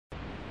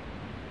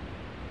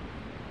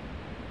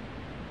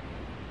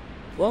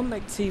Welcome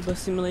back to City Bus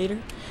Simulator,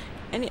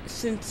 and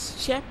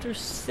since Chapter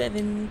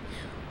 7,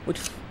 which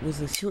was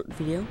a short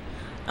video,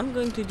 I'm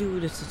going to do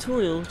the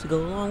tutorial to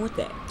go along with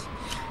that.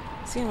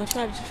 See, I'm going to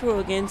try the tutorial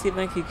again, see if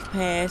I can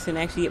pass and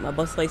actually get my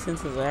bus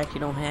license, as I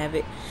actually don't have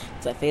it,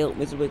 because I failed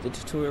miserably with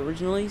the tutorial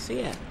originally, so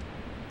yeah.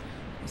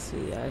 Let's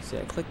see, I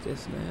click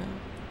this now.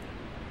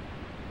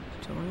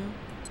 Tutorial.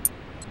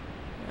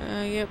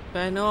 Yep,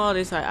 I know all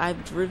this,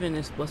 I've driven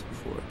this bus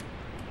before.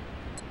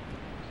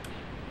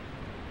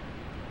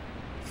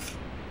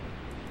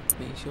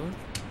 Make sure.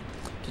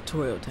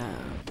 Tutorial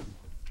time.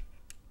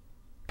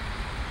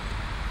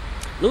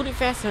 Loaded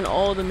faster than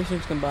all the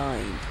missions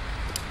combined.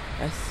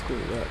 That's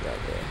screwed up right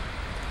there.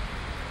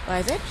 Why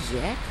is that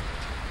Jack?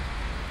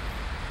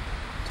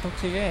 Talk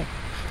to Jack.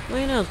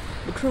 Wait, no,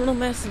 the criminal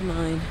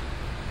mastermind.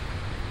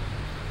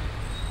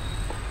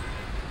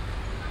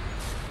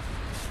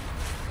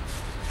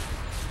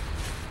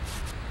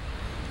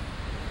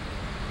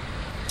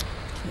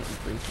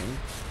 Can't breach him.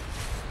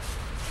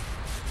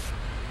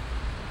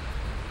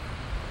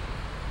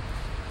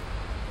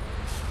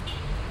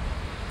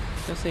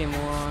 What y'all say,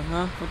 moron,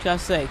 huh? What y'all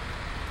say?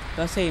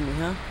 Y'all say to me,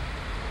 huh?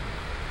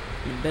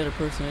 You're a better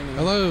person anyway.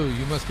 Hello,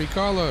 you must be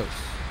Carlos.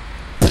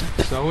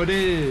 So it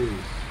is.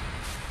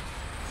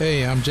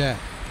 Hey, I'm Jack.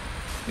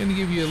 I'm gonna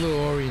give you a little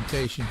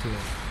orientation today,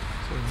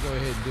 so we can go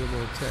ahead and do a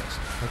little test,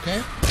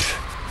 okay?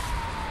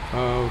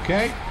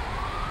 Okay.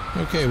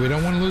 Okay, we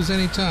don't want to lose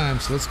any time,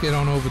 so let's get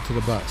on over to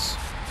the bus.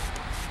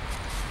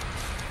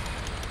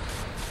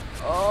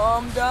 Oh,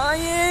 I'm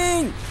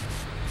dying!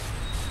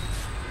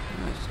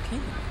 I just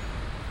can't.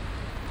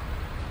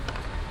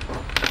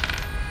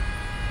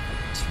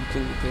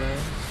 Tooting the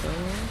glass.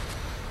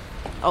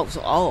 Oh,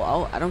 so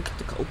I don't get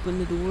to open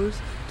the doors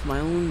to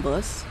my own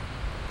bus.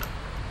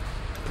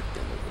 Put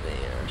them over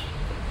there.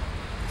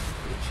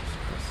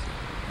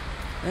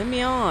 Let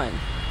me on.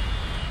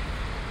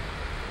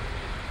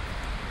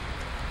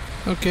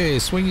 Okay,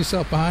 swing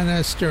yourself behind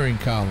that steering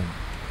column.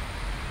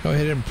 Go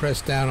ahead and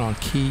press down on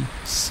key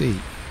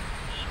C.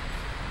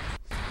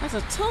 That's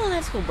a totally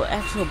actual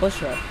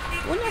bus ride.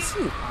 Wouldn't that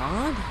seem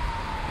odd?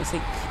 It's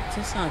like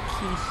just on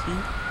key C.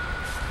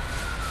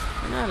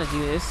 I know how to do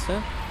this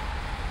stuff.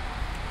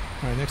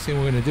 Alright, next thing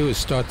we're going to do is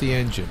start the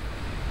engine.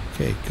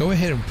 Okay, go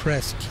ahead and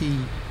press key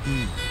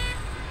E.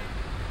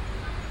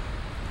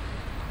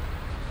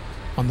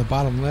 On the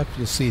bottom left,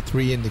 you'll see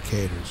 3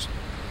 indicators.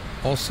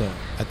 Also,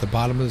 at the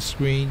bottom of the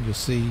screen, you'll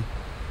see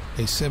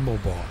a symbol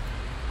bar.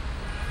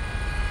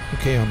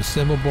 Okay, on the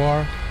symbol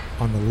bar,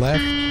 on the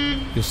left,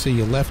 you'll see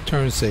your left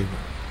turn signal.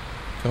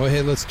 Go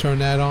ahead, let's turn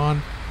that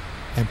on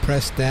and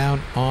press down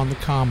on the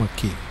comma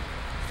key.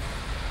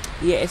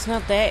 Yeah, it's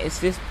not that, it's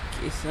just,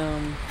 it's, really?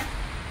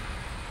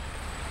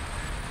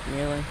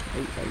 Are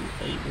you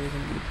really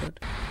gonna be good?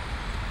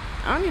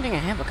 I don't even think I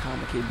have a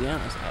comma key, to be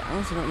honest. I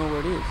honestly don't know where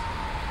it is.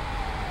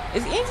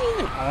 Is the engine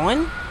even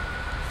on?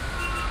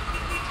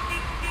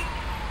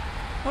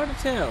 Hard to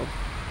tell.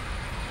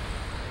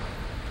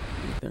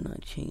 You better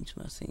not change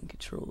my scene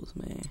controls,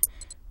 man.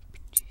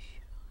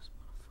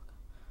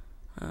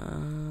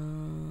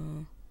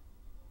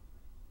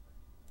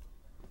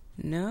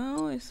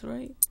 No, it's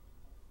right.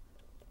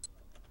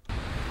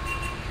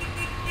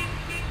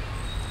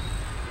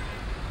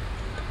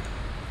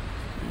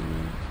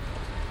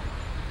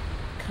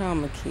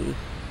 Comma key.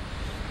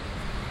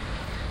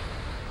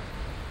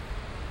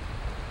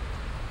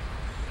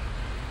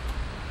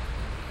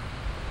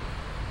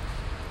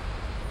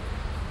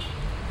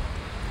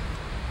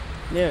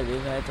 There it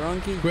is, I had the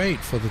wrong key. Great,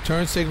 for the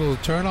turn signal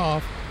to turn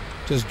off,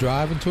 just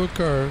drive into a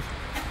curve.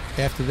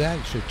 After that,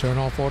 it should turn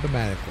off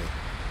automatically.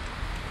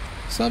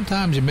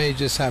 Sometimes you may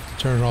just have to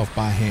turn it off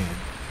by hand.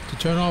 To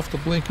turn off the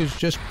blinkers,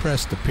 just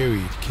press the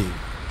period key.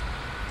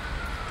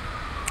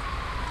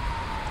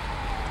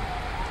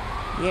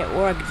 Yeah,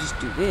 or I could just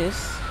do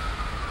this.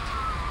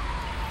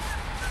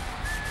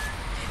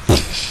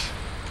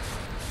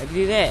 I could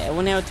do that. I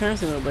wouldn't have a turn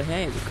signal, but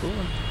hey, it'd be cool.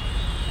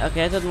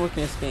 Okay, that doesn't work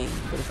in this game,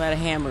 but if I had a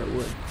hammer, it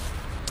would.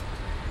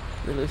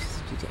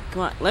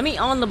 Come on, let me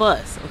on the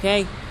bus,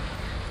 okay?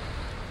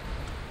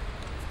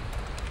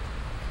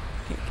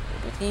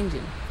 That's the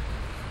engine.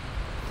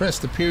 Press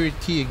the period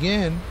key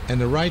again,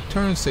 and the right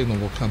turn signal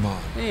will come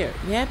on. There,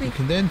 you happy? You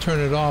can then turn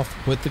it off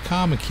with the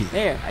comma key.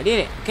 There, I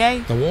did it, okay?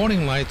 The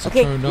warning lights are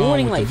Okay, turned on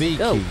warning with lights. the V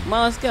Go. key, Come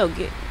on, let's go.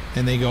 Get.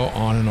 and they go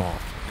on and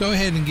off. Go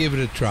ahead and give it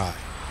a try.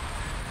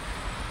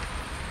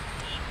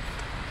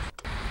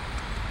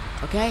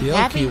 Okay, The L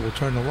happy? key will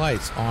turn the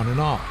lights on and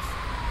off.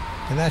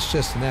 And that's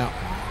just an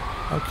outline.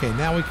 Okay,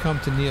 now we come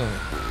to kneeling.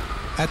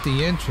 At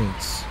the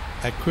entrance,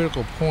 at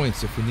critical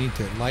points if we need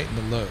to lighten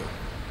the load,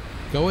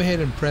 go ahead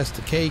and press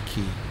the K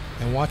key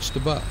and watch the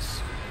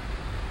bus.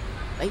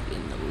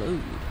 Lighten the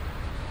load.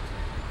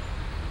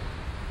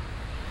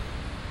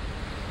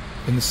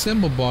 In the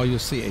symbol bar, you'll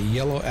see a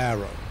yellow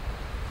arrow.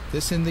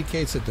 This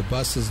indicates that the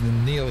bus is in the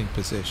kneeling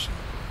position.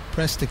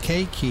 Press the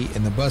K key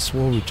and the bus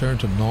will return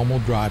to normal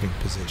driving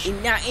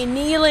position. Not in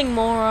kneeling,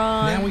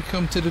 moron. Now we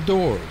come to the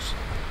doors.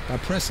 By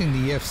pressing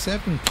the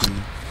F7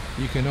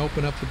 key, you can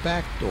open up the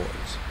back doors.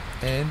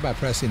 And by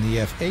pressing the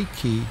F8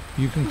 key,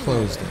 you can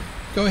close them.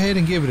 Go ahead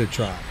and give it a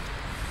try.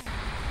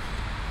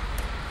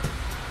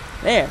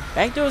 There,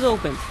 back door's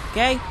open,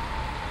 okay?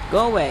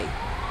 Go away.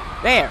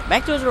 There,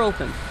 back doors are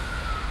open.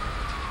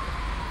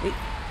 Wait.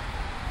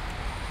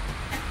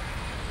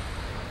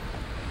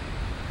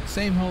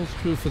 Same holds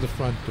true for the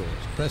front doors.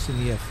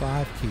 Pressing the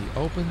F5 key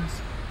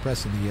opens,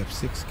 pressing the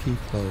F6 key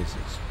closes.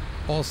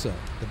 Also,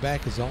 the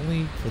back is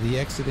only for the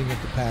exiting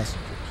of the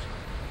passengers.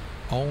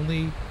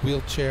 Only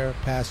wheelchair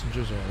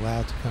passengers are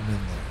allowed to come in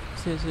there.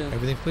 Says who?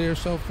 Everything clear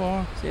so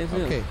far? Says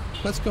who? Okay,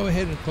 let's go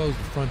ahead and close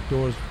the front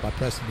doors by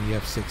pressing the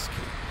F6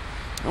 key.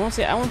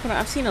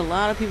 I've seen a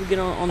lot of people get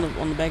on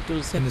the back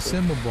doors. In the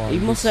symbol bar, You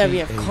must see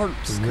have a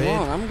carts. Come red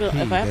on,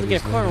 if I have key to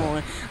get a that cart is lit on,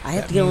 up. I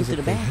have That to go means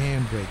into the that back.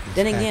 handbrake is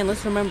Then again, active.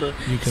 let's remember,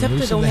 You can SEPTA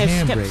loosen don't the have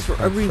handbrake steps for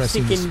by every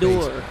pressing the freaking space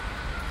door. bar.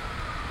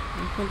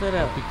 Let's put that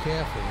out. Be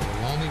careful.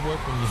 It'll only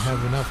work when you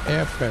have enough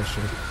air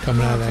pressure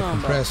coming out of that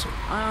compressor.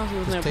 I honestly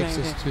was This never takes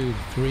paying us attention.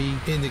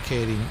 to 3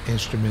 indicating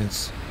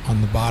instruments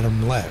on the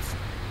bottom left.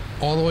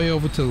 All the way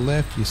over to the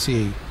left, you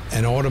see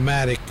an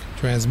automatic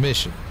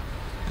transmission.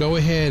 Go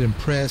ahead and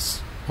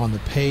press on the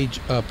page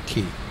up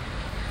key.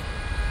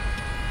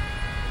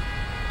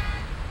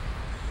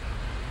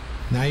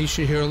 Now you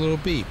should hear a little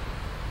beep.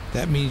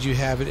 That means you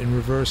have it in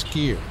reverse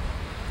gear.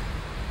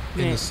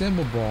 In Yeah. the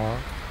symbol bar,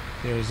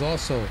 there is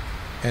also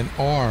an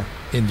R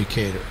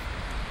indicator.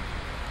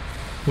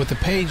 With the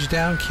page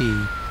down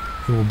key,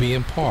 it will be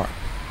in park.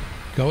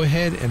 Go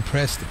ahead and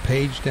press the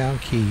page down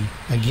key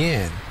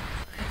again,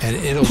 and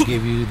it'll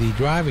give you the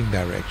driving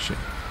direction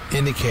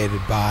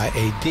indicated by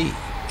a D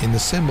in the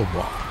symbol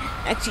bar.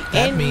 Actually,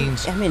 That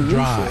means I'm in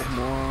drive. neutral,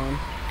 moron.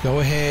 Go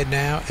ahead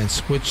now and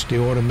switch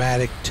the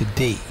automatic to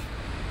D.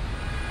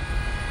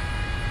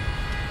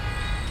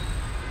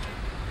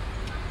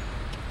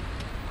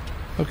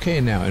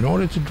 Okay, now in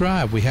order to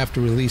drive, we have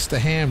to release the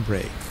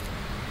handbrake.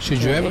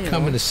 Should you Okay, ever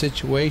come yeah. in a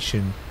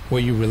situation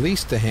where you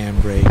release the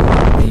handbrake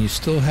and you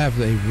still have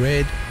a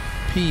red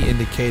P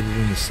indicated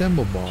in the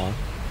symbol bar,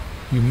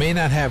 you may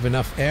not have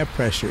enough air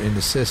pressure in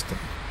the system.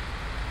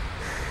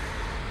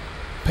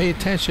 Pay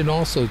attention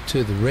also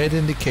to the red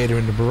indicator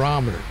in the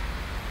barometer.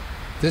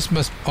 This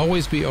must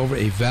always be over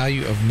a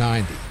value of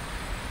 90.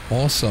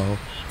 Also,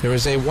 there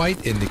is a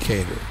white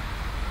indicator.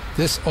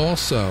 This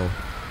also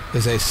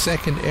is a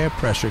second air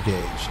pressure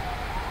gauge.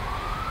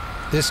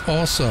 This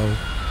also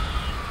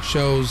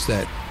shows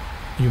that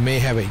you may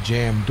have a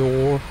jammed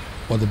door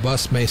or the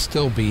bus may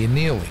still be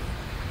annealing.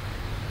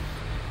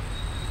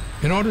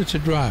 In order to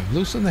drive,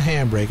 loosen the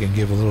handbrake and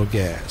give a little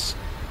gas.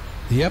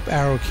 The up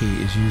arrow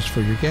key is used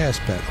for your gas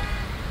pedal.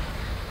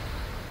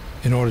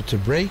 In order to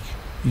brake,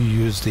 you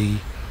use the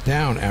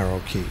down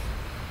arrow key.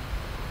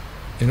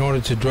 In order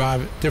to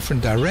drive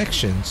different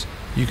directions,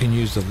 you can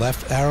use the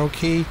left arrow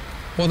key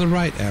or the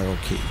right arrow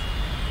key.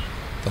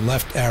 The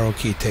left arrow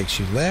key takes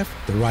you left,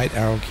 the right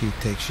arrow key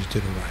takes you to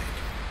the right.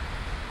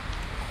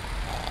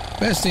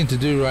 Best thing to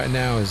do right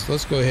now is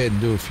let's go ahead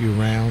and do a few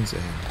rounds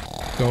and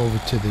go over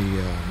to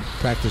the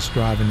practice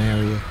driving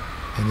area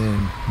and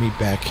then meet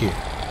back here.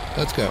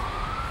 Let's go.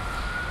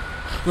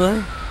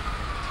 What?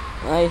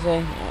 What do you say?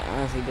 I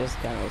honestly just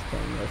kind of was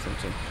paying no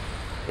attention.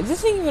 Is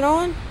this thing even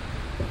on?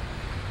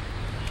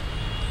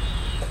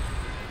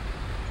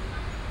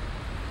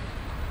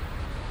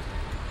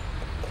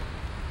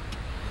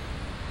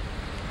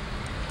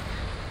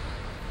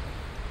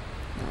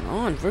 Not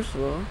on, first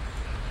of all.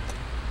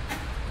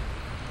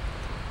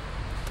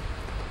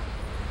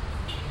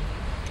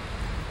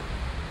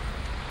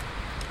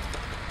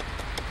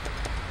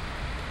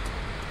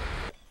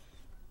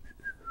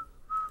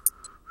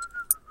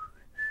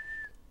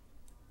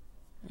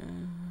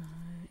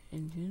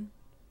 Engine.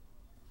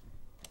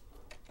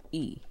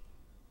 E.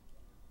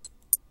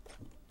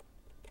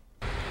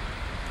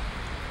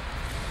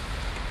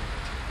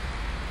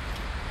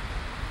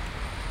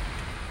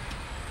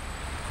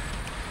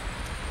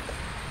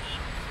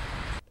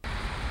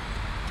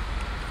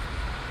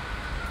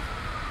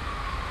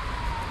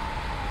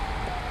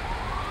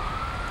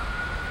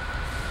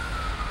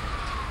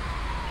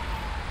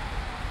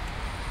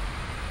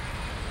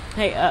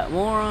 Hey,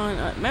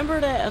 moron, remember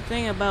that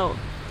thing about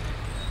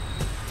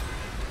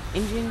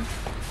engine?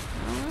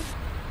 I don't know.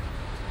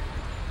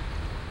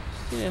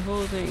 See that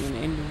whole thing and the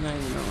engine's not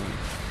even on.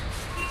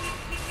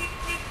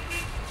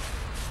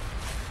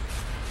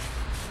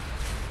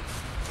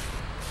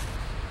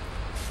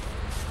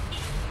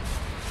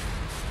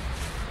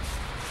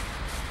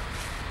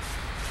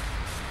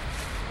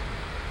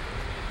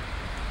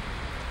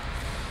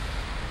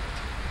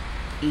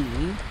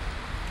 E.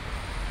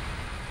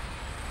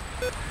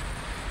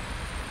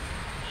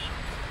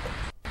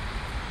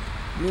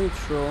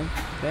 Neutral.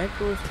 Back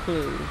door's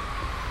closed.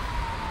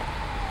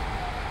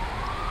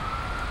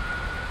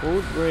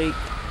 Hold brake.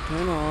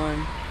 Turn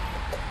on.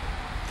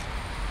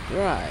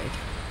 Drive.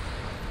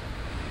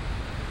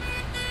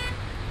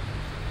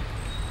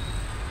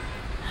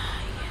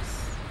 Ah,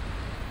 yes.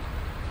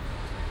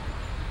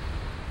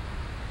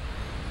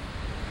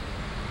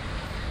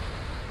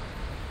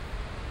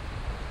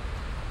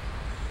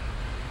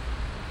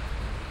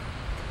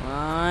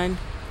 mind.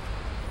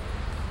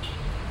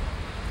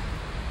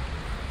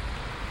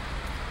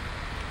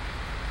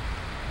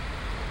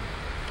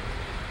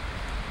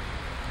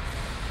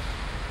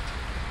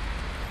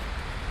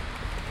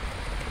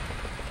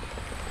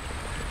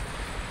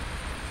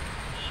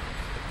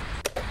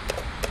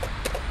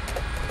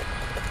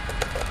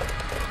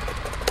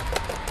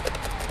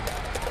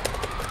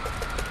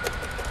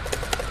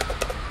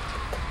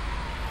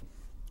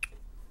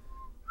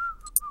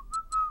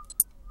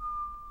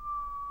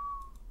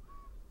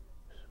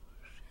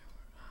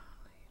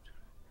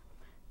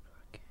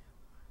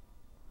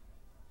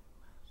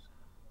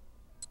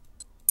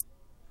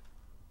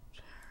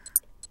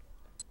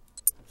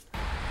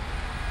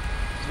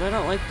 I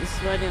don't like this. Is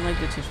why I didn't like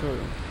the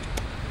tutorial.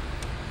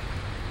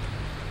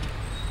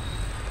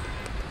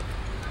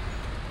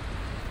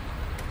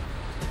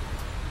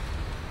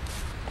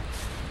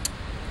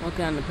 Walk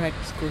down the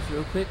practice course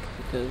real quick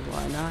because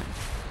why not?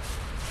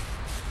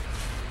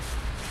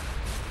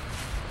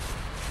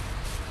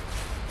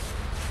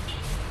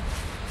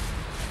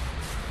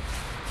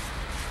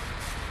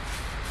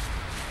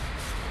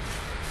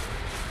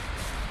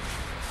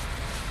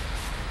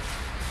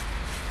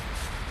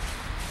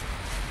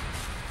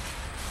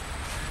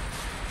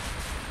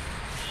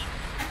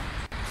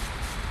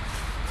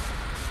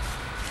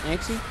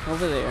 Actually,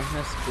 over there.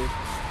 That's good.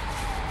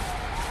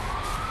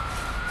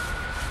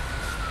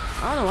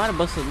 I don't know why the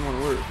bus doesn't want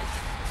to work.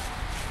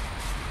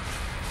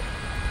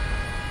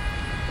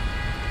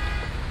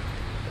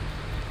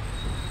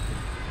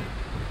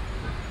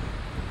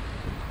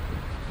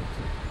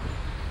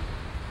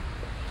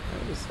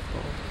 Where is it?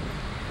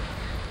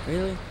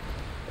 Really?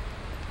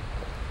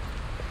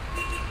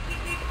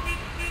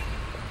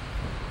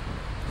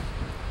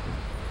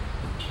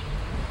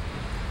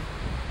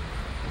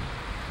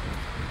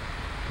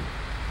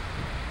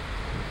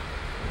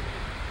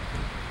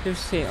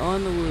 Just say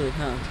on the wood,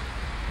 huh?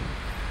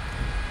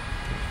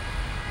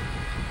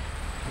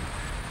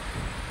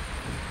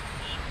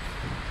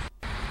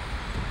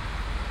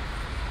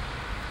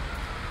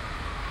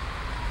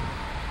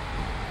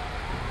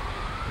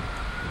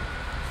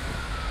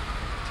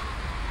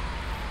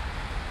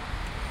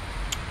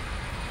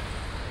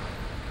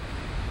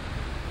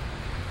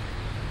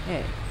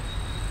 Hey.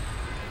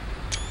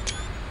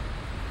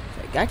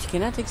 Forgot you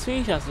cannot take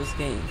screenshots of this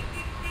game.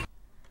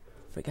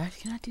 Forgot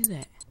you cannot do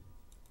that.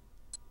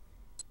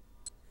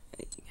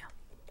 There you go.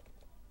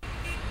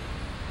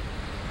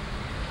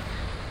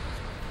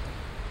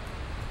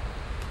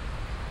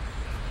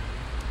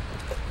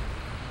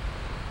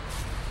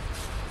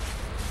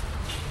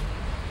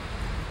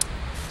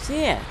 So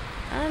yeah,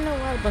 I don't know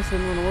why the bus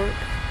didn't want to work.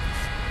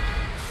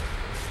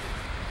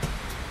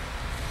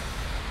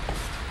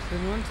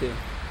 Didn't want to.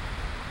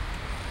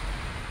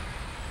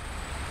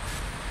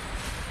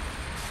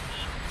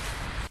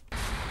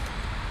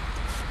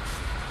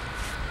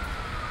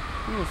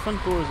 The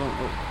front doors don't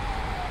work.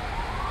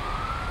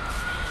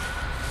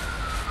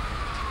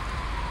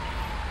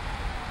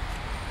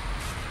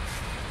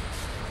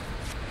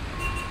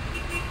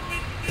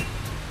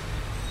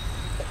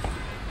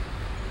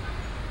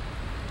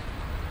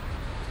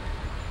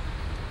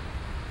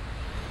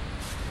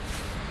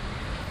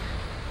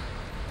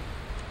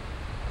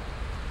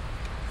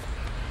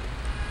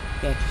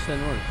 Yeah, it just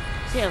doesn't work.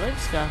 So yeah,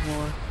 let's go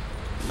more.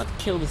 I'm about to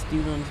kill this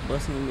dude on this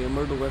bus and it'll be a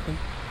murder weapon.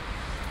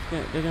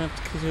 Yeah, they're gonna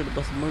have to consider the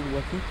bus a murder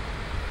weapon.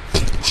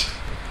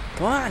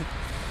 Come on!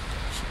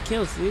 She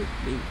kills it.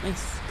 Be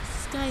nice.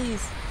 This guy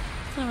is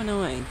kind of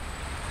annoying.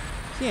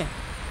 So yeah.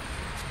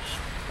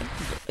 I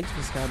give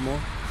this guy more.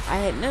 I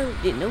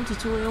had did no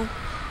tutorial,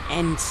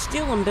 and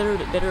still I'm better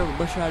at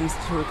bus riding this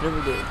tutorial could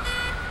ever do.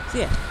 So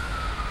yeah.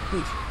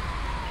 Please.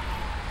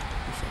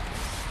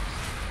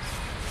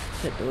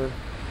 Shut door.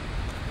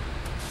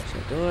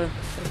 Shut door.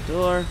 Shut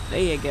door. There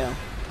you go.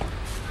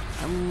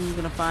 I'm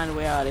gonna find a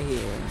way out of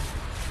here.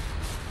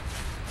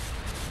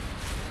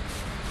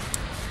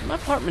 My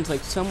apartment's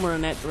like somewhere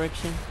in that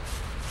direction.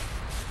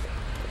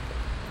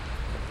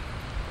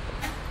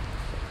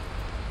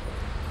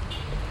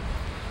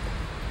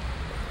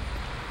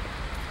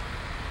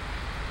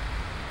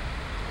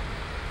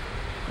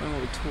 I'm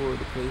gonna tour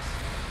the place.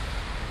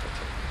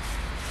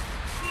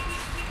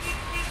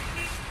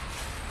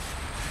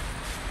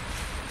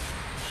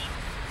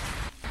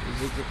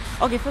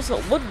 Okay, first of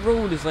all, what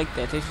road is like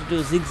that? They should do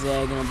a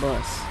zigzag in a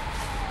bus.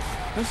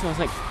 First of all, it's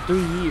like 3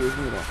 years.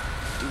 We're gonna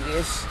do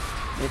this.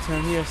 They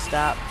turn here,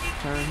 stop.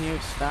 Turn here,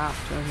 stop.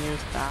 Turn here,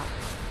 stop.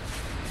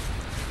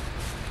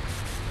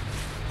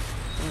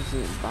 That's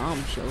a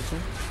bomb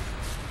shelter.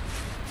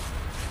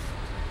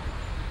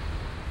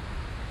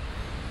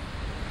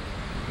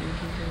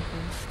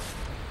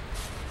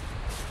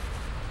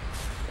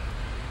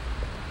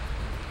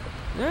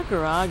 Is there a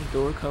garage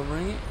door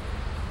covering it?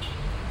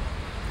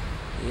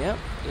 Yep,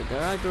 the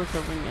garage door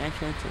covering the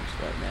actual entrance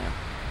right now.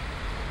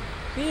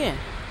 But yeah,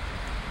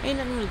 ain't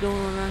nothing really going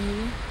on around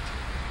here.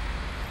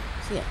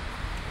 So yeah,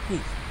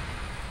 please.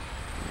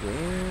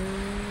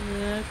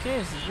 Okay,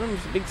 this room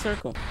is a big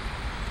circle.